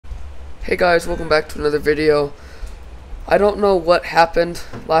Hey guys, welcome back to another video. I don't know what happened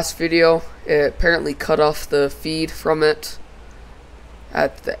last video. It apparently cut off the feed from it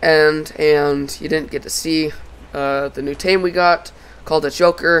at the end, and you didn't get to see the new tame we got called a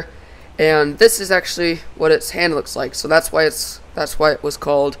Joker. And this is actually what its hand looks like. So that's why it was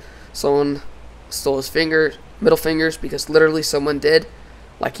called someone stole his middle fingers, because literally someone did.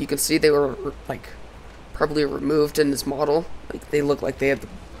 Like you can see, they were like probably removed in this model. Like they look like they had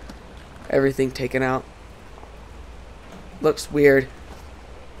everything taken out. Looks weird.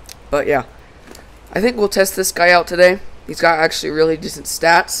 But yeah, I think we'll test this guy out today. He's got actually really decent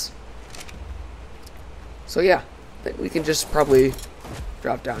stats. So yeah, I think we can just probably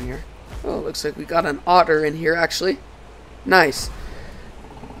drop down here. Oh, looks like we got an otter in here actually. Nice.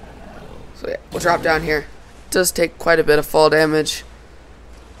 So yeah, we'll drop down here. It does take quite a bit of fall damage.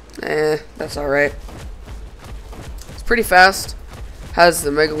 That's alright. It's pretty fast. Has the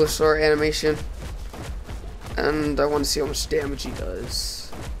Megalosaur animation. And I want to see how much damage he does.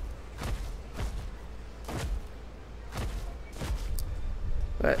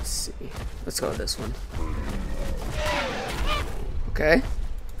 Let's see. Let's go with this one. Okay.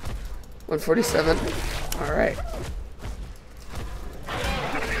 147. Alright.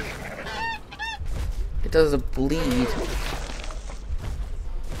 It does a bleed.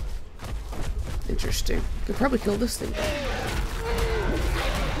 Interesting. Could probably kill this thing.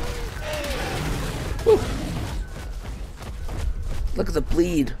 Woo. Look at the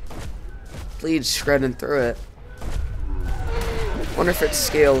bleed. Bleed shredding through it. Wonder if it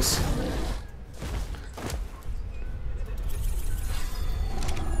scales.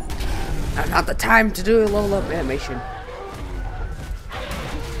 Not the time to do a level up animation.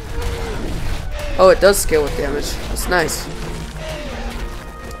 Oh, it does scale with damage. That's nice.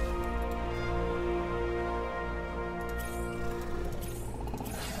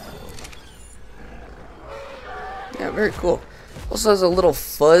 Yeah, very cool. Also has a little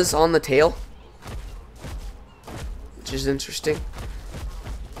fuzz on the tail, which is interesting.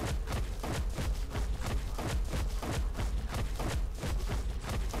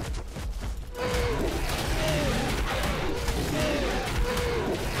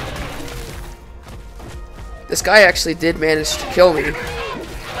 This guy actually did manage to kill me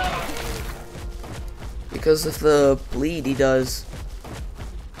because of the bleed he does.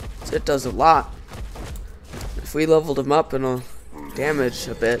 It does a lot. If we leveled him up and damage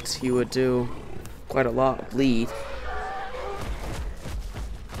a bit, he would do quite a lot of bleed.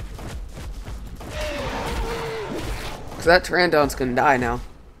 Cause that Pteranodon's gonna die now.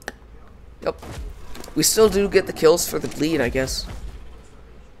 Yep. We still do get the kills for the bleed, I guess.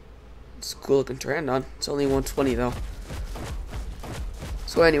 It's a cool looking Pteranodon. It's only 120 though.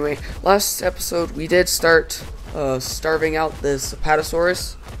 So anyway, last episode we did start starving out this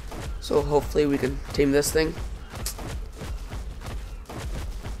Apatosaurus. So hopefully we can tame this thing.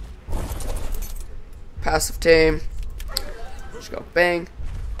 Passive tame. Just go bang.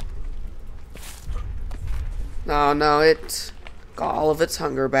 No, it got all of its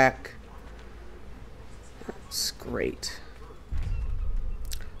hunger back. That's great.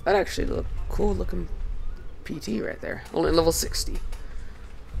 That actually looked cool looking PT right there. Only level 60.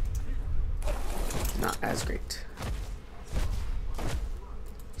 Not as great.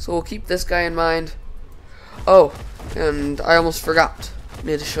 So we'll keep this guy in mind. Oh, and I almost forgot. I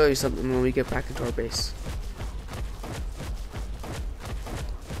need to show you something when we get back into our base.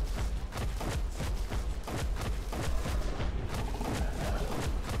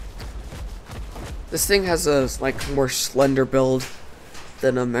 This thing has a more slender build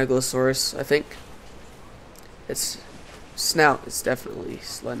than a Megalosaurus, I think. Its snout is definitely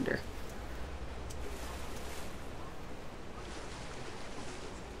slender.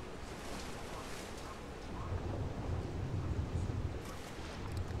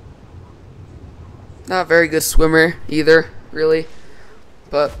 Not a very good swimmer either, really,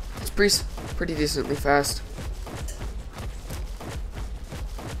 but it's pretty decently fast.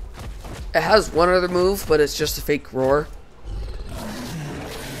 It has one other move, but it's just a fake roar.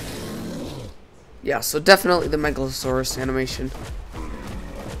 Yeah, so definitely the Megalosaurus animation.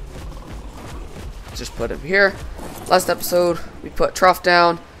 Just put him here. Last episode, we put Trough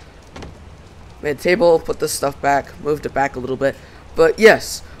down, made a table, put this stuff back, moved it back a little bit. But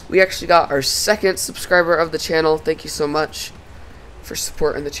yes, we actually got our second subscriber of the channel. Thank you so much for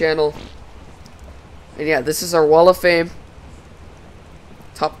supporting the channel. And yeah, this is our Wall of Fame.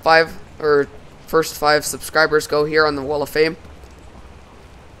 Top 5 or first 5 subscribers go here on the Wall of Fame.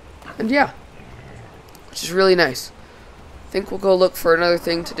 And yeah, which is really nice. I think we'll go look for another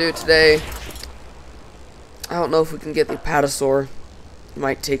thing to do today. I don't know if we can get the Apatosaur. It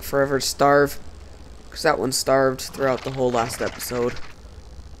might take forever to starve, because that one starved throughout the whole last episode.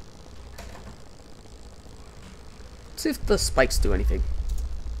 Let's see if the spikes do anything.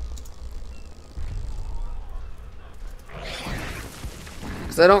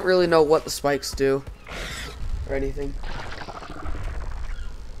 Because I don't really know what the spikes do or anything.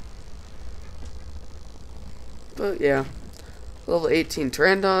 But yeah. Level 18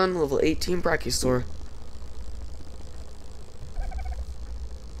 Pteranodon, level 18 Brachiosaur.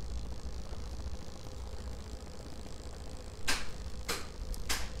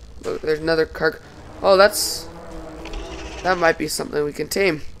 Look, there's another Oh, that might be something we can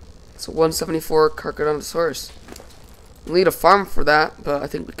tame. It's a 174 Carcharodontosaurus. We'll need a farm for that, but I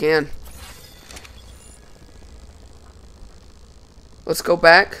think we can. Let's go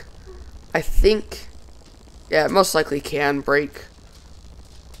back. I think, yeah, it most likely can break.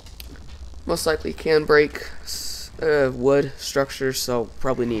 Most likely can break wood structures, so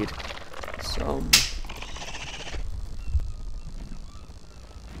probably need some.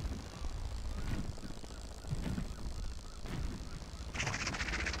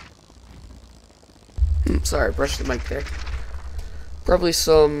 Sorry, brushed the mic there. Probably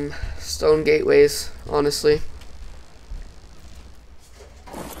some stone gateways, honestly.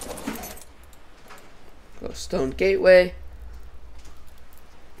 Go stone gateway.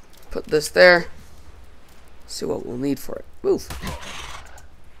 Put this there. See what we'll need for it. Move.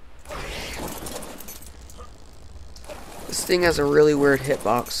 This thing has a really weird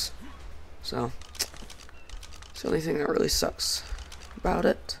hitbox. So, it's the only thing that really sucks about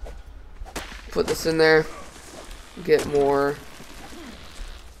it. Put this in there. Get more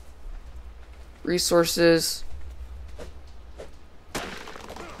resources.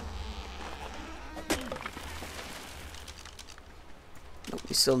 Nope,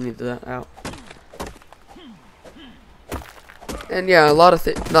 we still need that out. And yeah,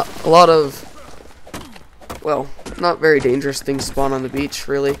 well, not very dangerous things spawn on the beach,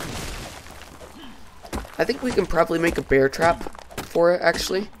 really. I think we can probably make a bear trap for it,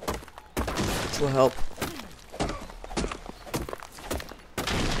 actually, which will help.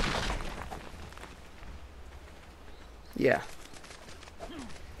 Yeah.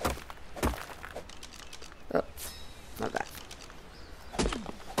 Oh, not that.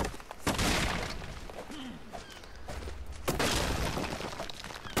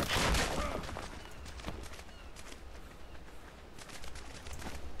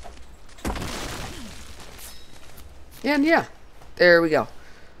 And yeah, there we go.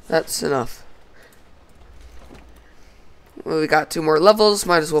 That's enough. Well, we got 2 more levels.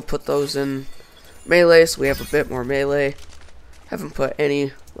 Might as well put those in melee, so we have a bit more melee. Haven't put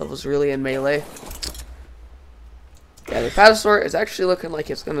any levels really in melee. Yeah, the Apatosaur is actually looking like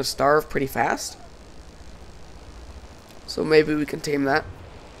it's gonna starve pretty fast. So maybe we can tame that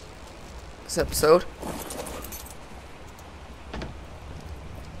this episode.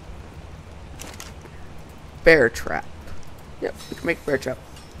 Bear trap. Yep, we can make a bear trap.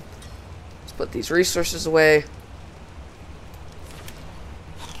 Let's put these resources away.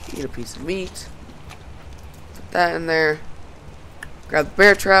 Eat a piece of meat. Put that in there. Grab the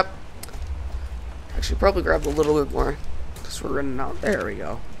bear trap. Actually, probably grab a little bit more because we're running out. There we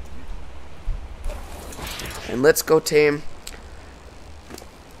go. And let's go tame.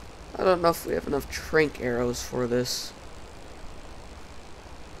 I don't know if we have enough trank arrows for this.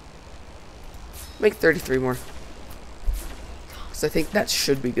 Make 33 more. Because I think that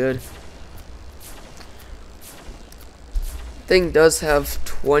should be good. Thing does have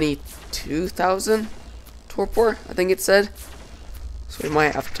 22,000 torpor, I think it said. So we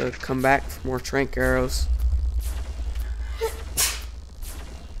might have to come back for more trank arrows.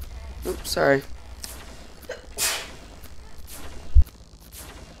 Oops, sorry.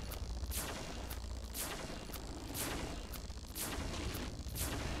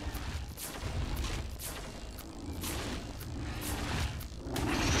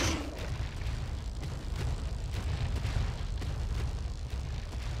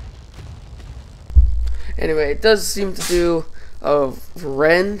 Anyway, it does seem to do a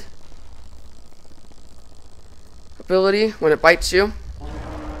rend ability when it bites you.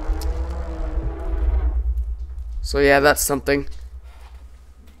 So yeah, that's something.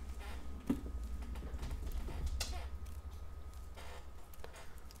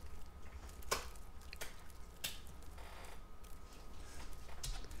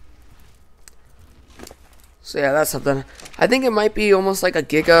 So yeah, that's something. I think it might be almost like a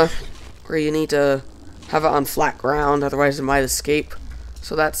Giga, where you need to have it on flat ground, otherwise it might escape.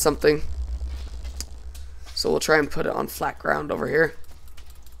 So that's something. So we'll try and put it on flat ground over here.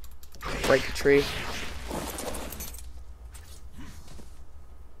 Break a tree.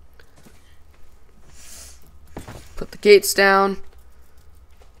 gates down.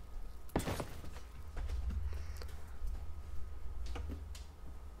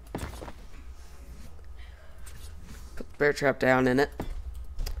 Put the bear trap down in it.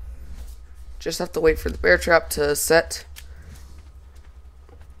 Just have to wait for the bear trap to set,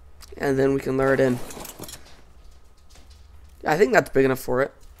 and then we can lure it in. I think that's big enough for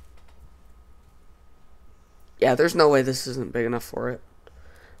it. Yeah, there's no way this isn't big enough for it.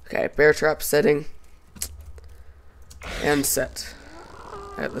 Okay, bear trap setting. And set.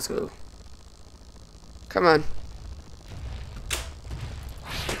 Alright, let's go. Come on.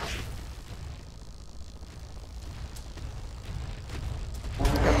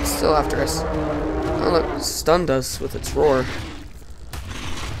 Yep, it's still after us. Oh look, it stunned us with its roar.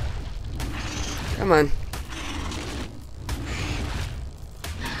 Come on.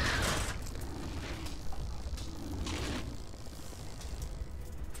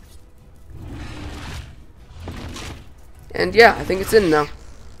 And yeah, I think it's in now.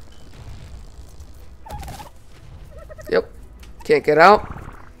 Yep. Can't get out.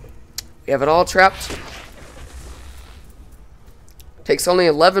 We have it all trapped. Takes only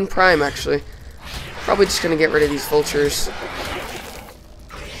 11 prime, actually. Probably just gonna get rid of these vultures.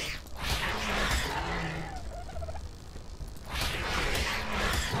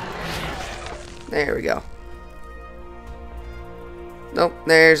 There we go. Nope,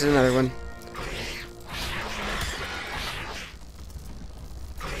 there's another one.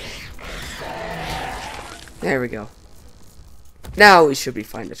 There we go. Now we should be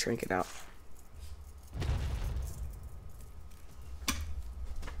fine to shrink it out.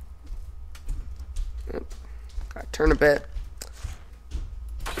 Yep. Gotta turn a bit.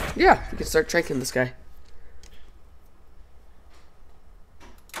 Yeah, we can start shrinking this guy.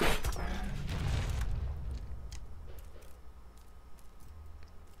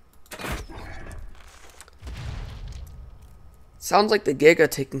 Sounds like the Giga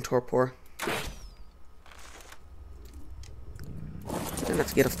taking torpor. I'm gonna have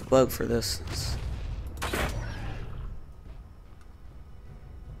to get off the bug for this.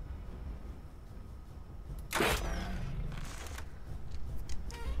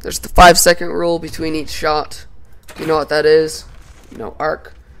 There's the 5-second rule between each shot. You know what that is? You know,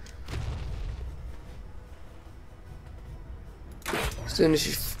 arc. As soon as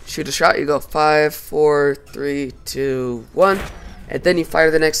you shoot a shot, you go 5, 4, 3, 2, 1, and then you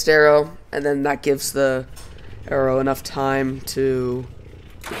fire the next arrow, and then that gives the arrow enough time to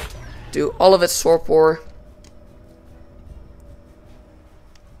do all of its torpor,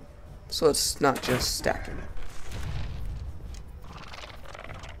 so it's not just stacking.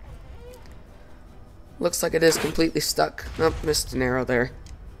 Looks like it is completely stuck. Nope, missed an arrow there.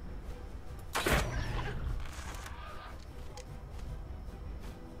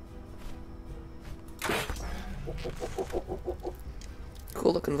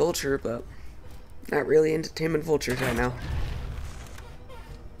 Cool looking vulture, but not really into taming vultures right now.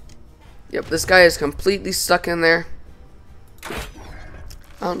 Yep, this guy is completely stuck in there.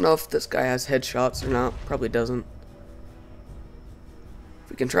 I don't know if this guy has headshots or not. Probably doesn't.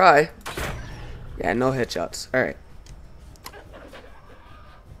 We can try. Yeah, no headshots. Alright.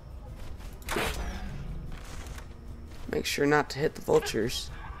 Make sure not to hit the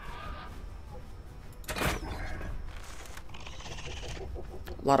vultures.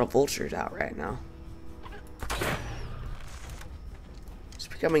 A lot of vultures out right now. It's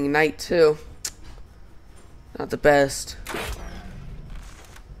becoming night too. Not the best.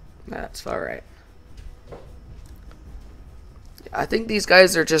 That's alright. I think these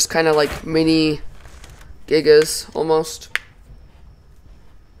guys are just kind of like mini gigas almost.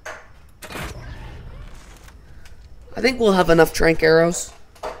 I think we'll have enough trank arrows.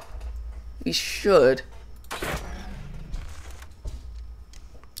 We should.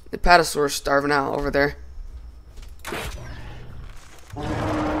 The Patasaur's starving out over there.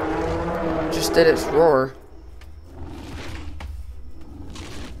 Just did its roar.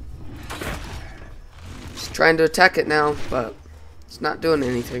 Just trying to attack it now, but it's not doing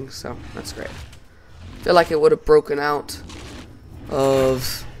anything, so that's great. I feel like it would have broken out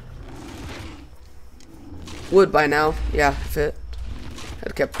of wood by now. Yeah, if it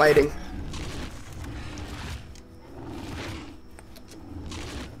had kept biting.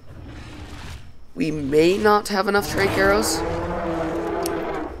 We may not have enough trank arrows.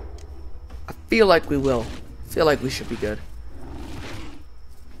 I feel like we will. I feel like we should be good.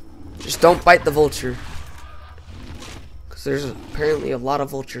 Just don't bite the vulture. Because there's apparently a lot of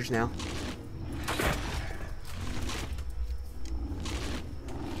vultures now.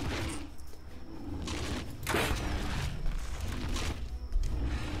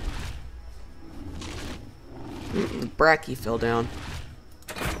 The Bracky fell down.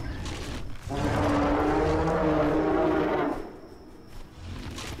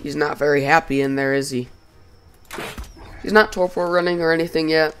 He's not very happy in there, is he? He's not torpor running or anything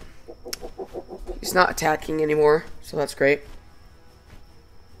yet. He's not attacking anymore, so that's great.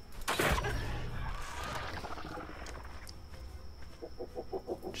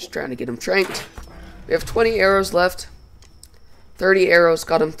 Just trying to get him tranked. We have 20 arrows left. 30 arrows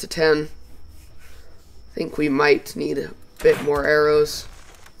got him to 10. I think we might need a bit more arrows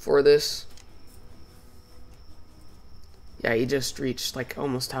for this. Yeah, he just reached like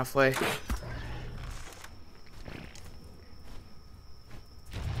almost halfway.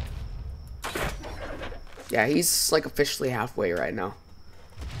 Yeah, he's like officially halfway right now.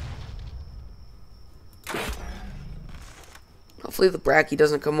 Hopefully the Bracky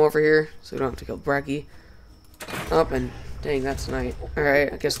doesn't come over here, so we don't have to kill Bracky. Up and dang, that's night.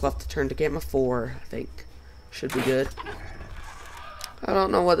 Alright, I guess we'll have to turn to Gamma 4, I think. Should be good. I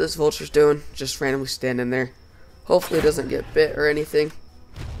don't know what this vulture's doing, just randomly standing there. Hopefully it doesn't get bit or anything.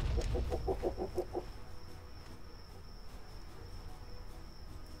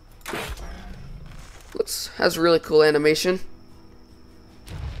 Has a really cool animation.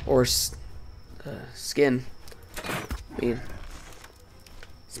 Or skin. I mean,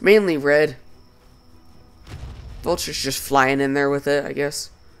 it's mainly red. Vulture's just flying in there with it, I guess.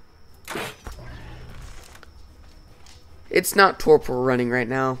 It's not torpor running right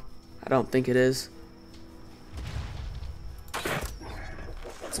now. I don't think it is.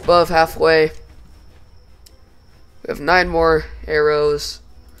 It's above halfway. We have 9 more arrows.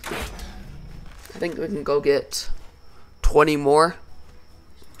 I think we can go get 20 more.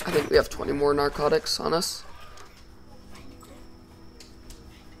 I think we have 20 more narcotics on us.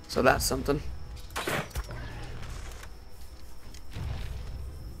 So that's something.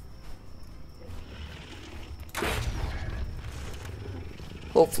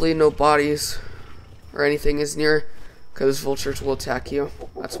 Hopefully no bodies or anything is near, because vultures will attack you.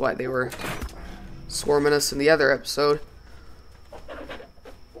 That's why they were swarming us in the other episode.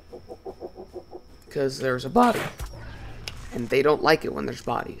 Because there's a body. And they don't like it when there's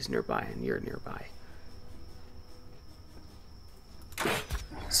bodies nearby and you're nearby.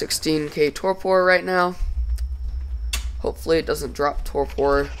 16k torpor right now. Hopefully it doesn't drop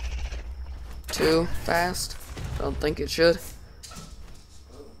torpor too fast. Don't think it should.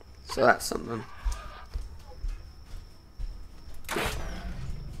 So that's something.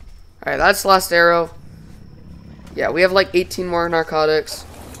 Alright, that's the last arrow. Yeah, we have like 18 more narcotics.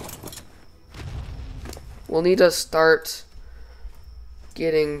 We'll need to start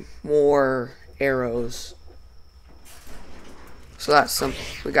getting more arrows. So that's something.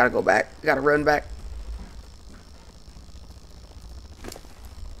 We gotta go back. We gotta run back.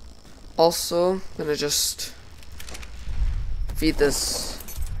 Also, I'm gonna just feed this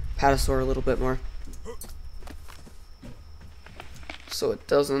patasaur a little bit more, so it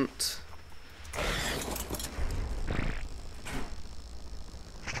doesn't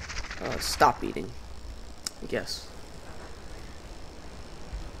stop eating, I guess.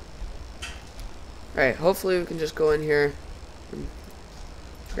 Alright, hopefully we can just go in here and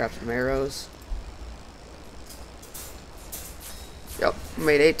grab some arrows. Yep,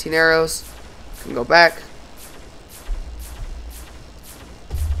 made 18 arrows. Can go back.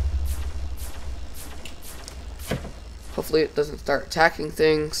 Hopefully it doesn't start attacking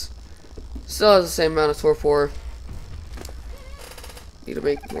things. Still has the same amount of torpor. Need to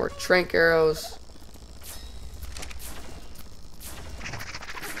make more trank arrows.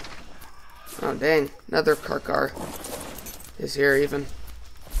 Oh dang, another Karkar is here even.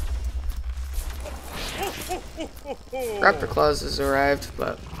 Raptor Claws has arrived,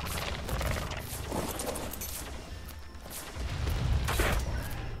 but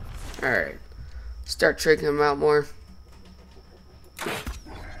alright. Start tricking him out more.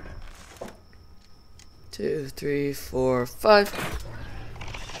 2, 3, 4, 5.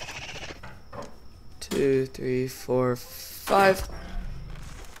 2, 3, 4, 5.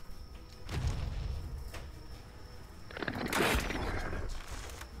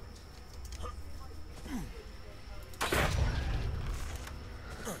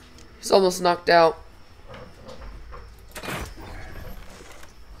 He's almost knocked out.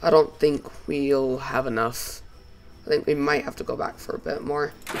 I don't think we'll have enough. I think we might have to go back for a bit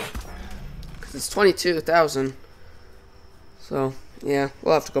more. Because it's 22,000. So, yeah,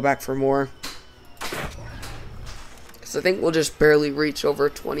 we'll have to go back for more. Because I think we'll just barely reach over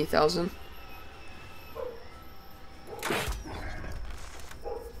 20,000.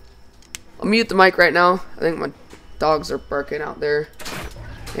 I'll mute the mic right now. I think my dogs are barking out there.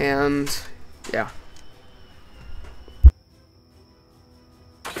 And, yeah.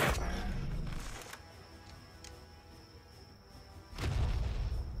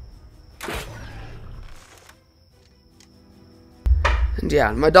 And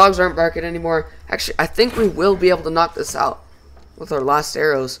yeah, my dogs aren't barking anymore. Actually, I think we will be able to knock this out with our last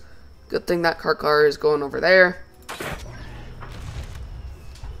arrows. Good thing that car is going over there.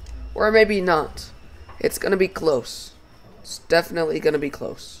 Or maybe not. It's going to be close. It's definitely going to be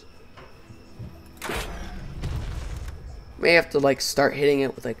close. May have to like start hitting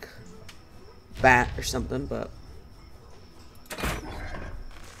it with like bat or something, but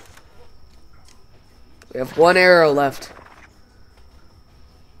we have one arrow left.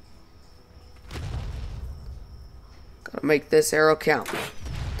 Gotta make this arrow count.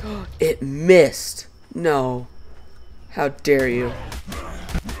 It missed. No. How dare you?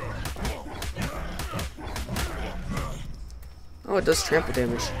 Oh, it does trample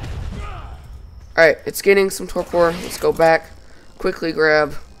damage. Alright, it's gaining some torpor. Let's go back. Quickly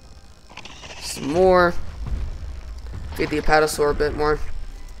grab some more. Feed the apatosaur a bit more.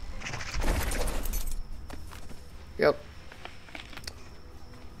 Yep.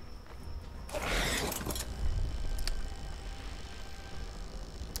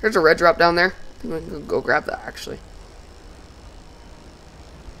 There's a red drop down there. I think we can go grab that actually.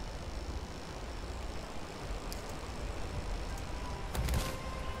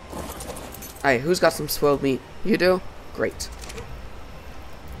 Alright, who's got some spoiled meat? You do? Great.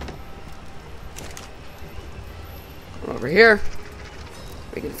 Over here.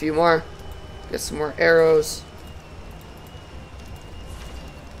 Making a few more. Get some more arrows.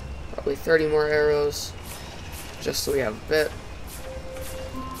 Probably 30 more arrows. Just so we have a bit.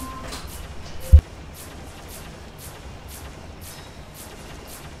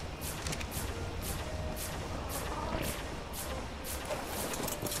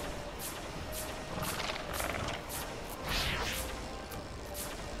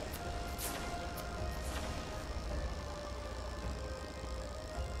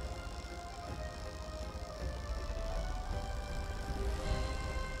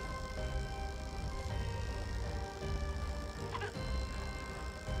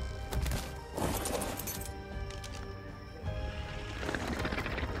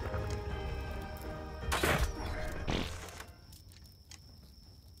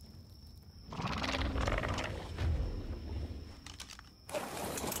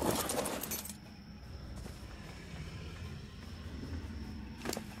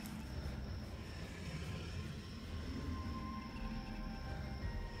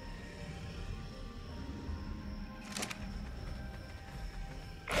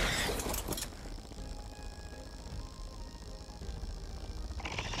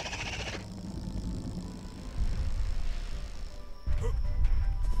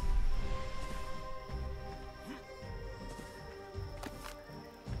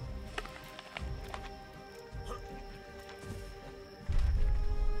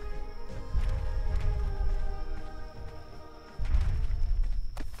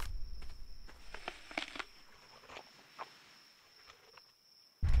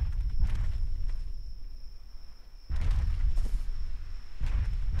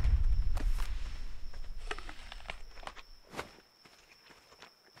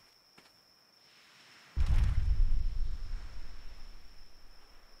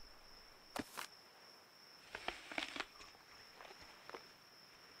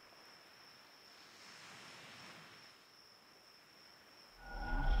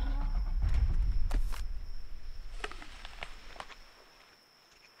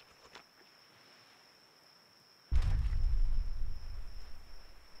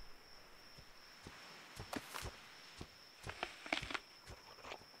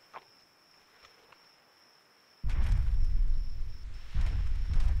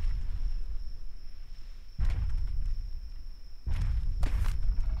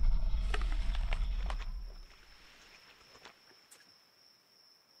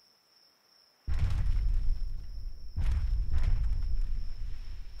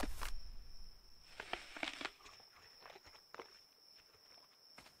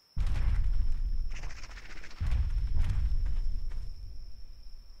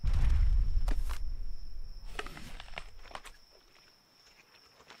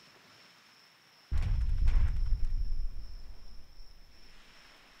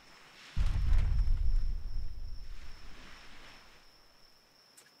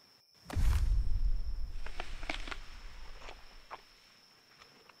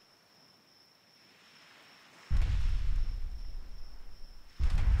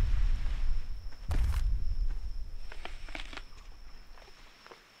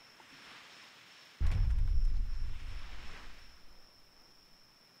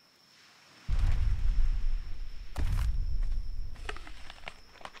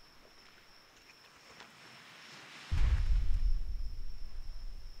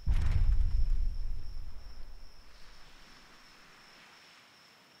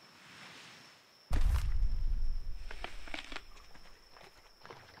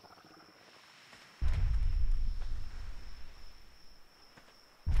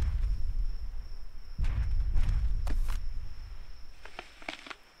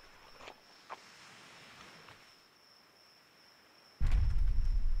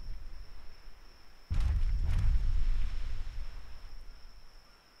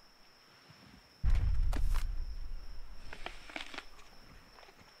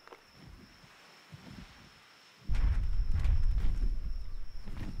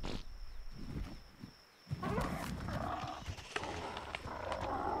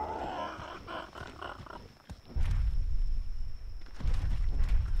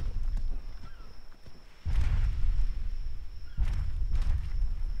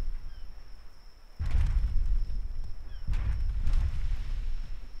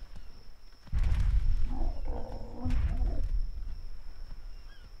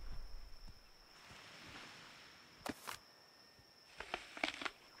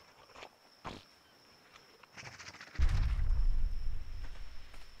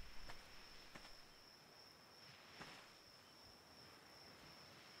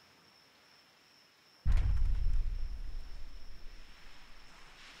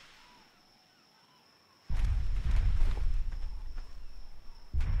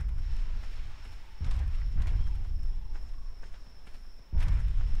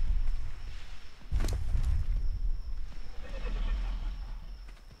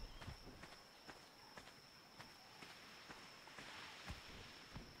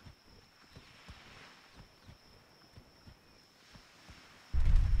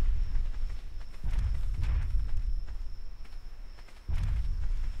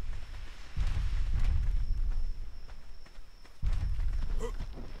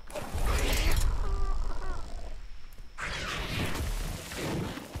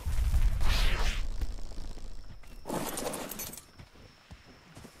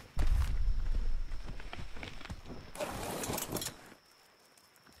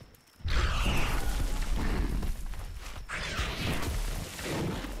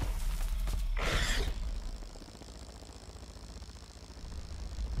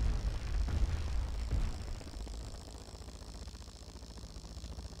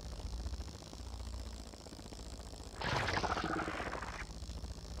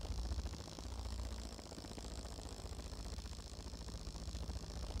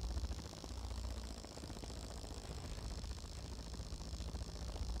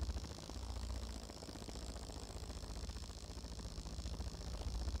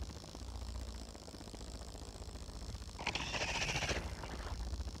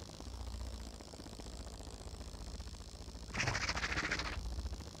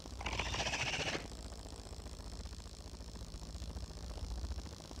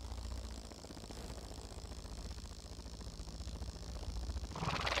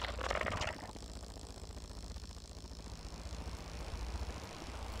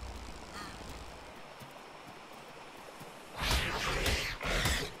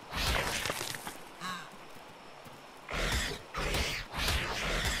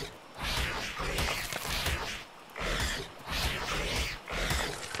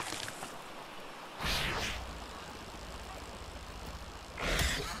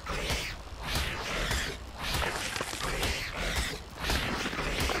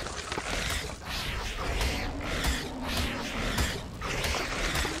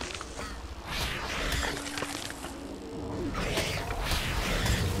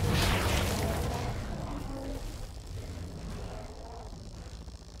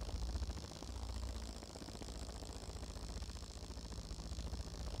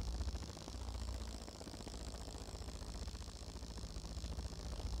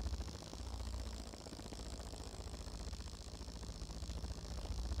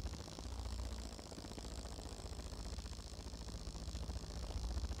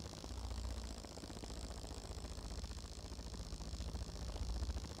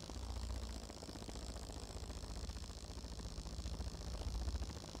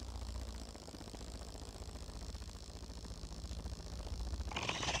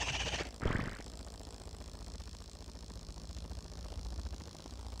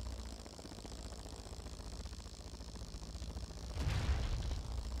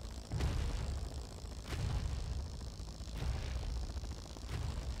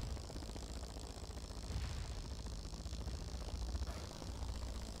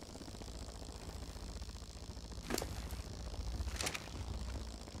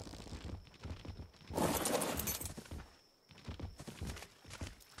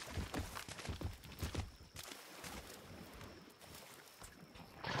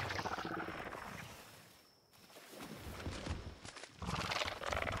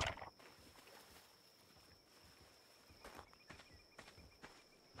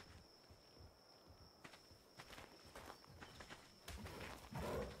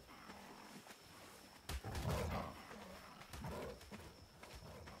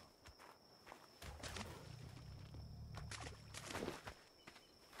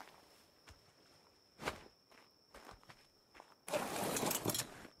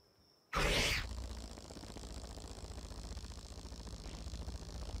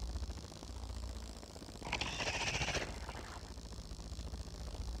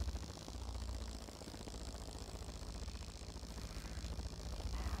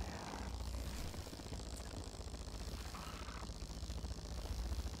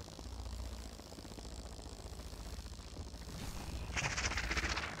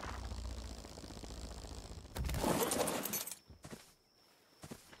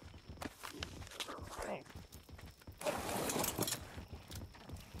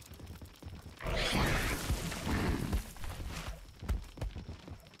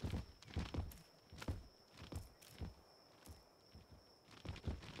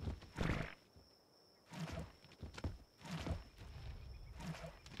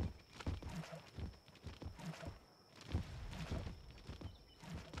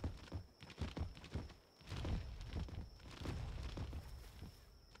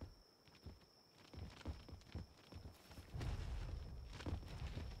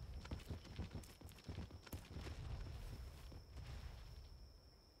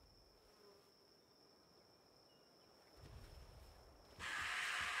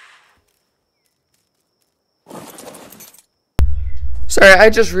 Sorry, I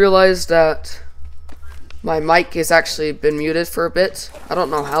just realized that my mic has actually been muted for a bit. I don't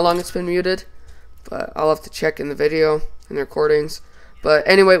know how long it's been muted, but I'll have to check in the video and the recordings. But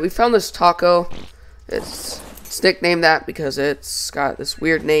anyway, we found this taco. It's nicknamed that because it's got this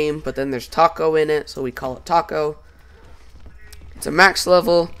weird name, but then there's taco in it, so we call it taco. It's a max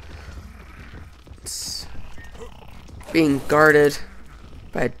level. It's being guarded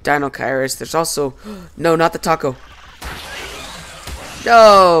by dino chiris. There's also... No, not the taco.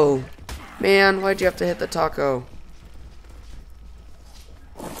 No! Man, why'd you have to hit the taco?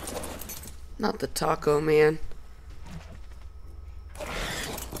 Not the taco, man.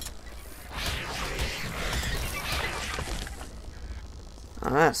 Oh,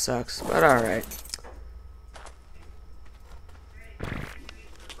 that sucks, but alright.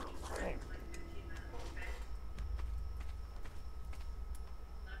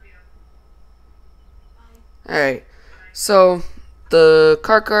 Alright, so the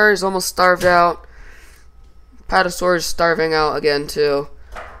Karkar is almost starved out. Patasaur is starving out again too.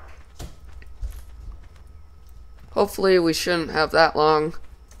 Hopefully we shouldn't have that long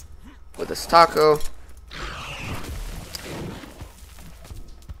with this taco.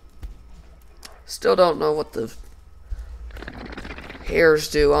 Still don't know what the hairs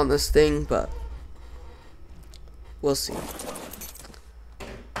do on this thing, but we'll see.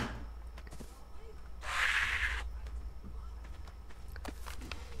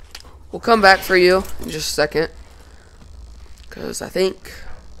 We'll come back for you in just a second, because I think,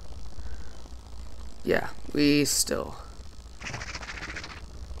 yeah, we still.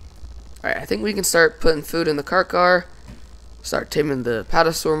 Alright, I think we can start putting food in the Karkar, start taming the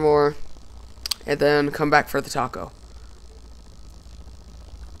Patasaur more, and then come back for the taco.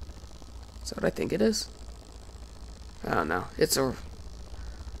 Is that what I think it is? I don't know. It's a...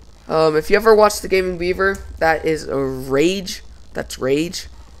 if you ever watched the Gaming Beaver, that is a rage. That's rage.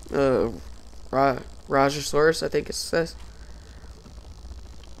 Rajasaurus, I think it says.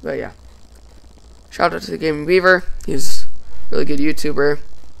 But yeah. Shout out to the Gaming Beaver. He's a really good YouTuber.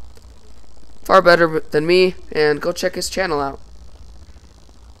 Far better than me. And go check his channel out.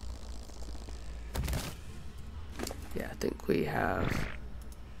 Yeah, I think we have...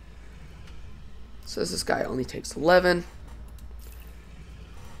 Says this guy only takes 11.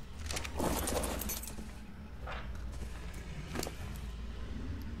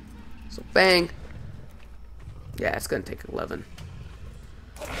 So bang. Yeah, it's gonna take 11.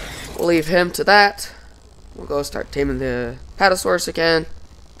 We'll leave him to that. We'll go start taming the Patasaurus again.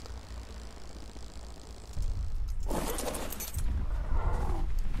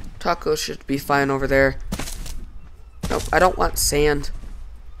 Taco should be fine over there. Nope, I don't want sand.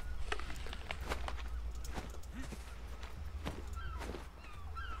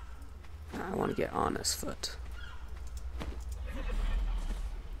 I want to get on his foot.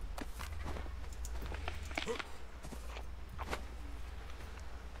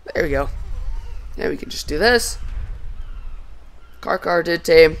 There we go. Yeah, we can just do this. Karkar did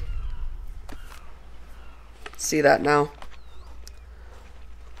tame. See that now.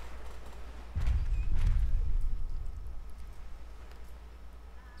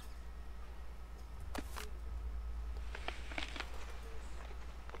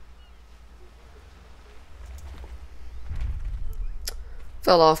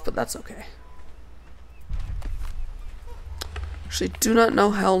 Fell off, but that's okay. Actually, do not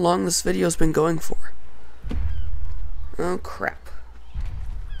know how long this video's been going for. Oh, crap.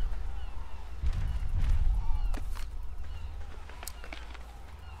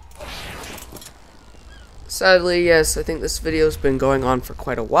 Sadly, yes, I think this video's been going on for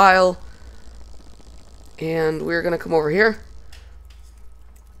quite a while. And we're gonna come over here.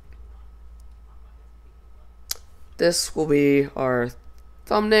 This will be our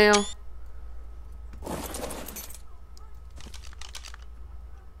thumbnail. We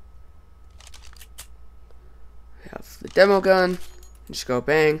have the demo gun. Just go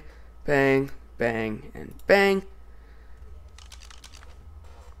bang, bang, bang, and bang.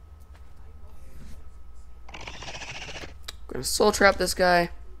 I'm gonna soul trap this guy.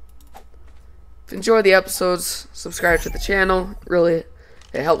 If you enjoy the episodes, subscribe to the channel. Really,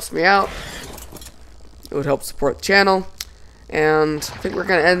 it helps me out. It would help support the channel. And I think we're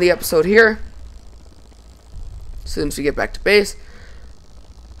going to end the episode here. As soon as we get back to base.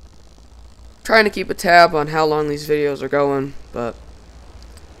 Trying to keep a tab on how long these videos are going. But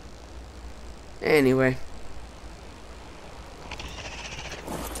anyway.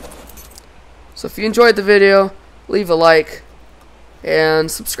 So if you enjoyed the video, leave a like and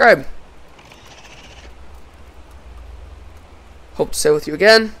subscribe. Hope to stay with you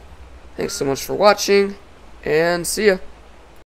again. Thanks so much for watching. And see ya.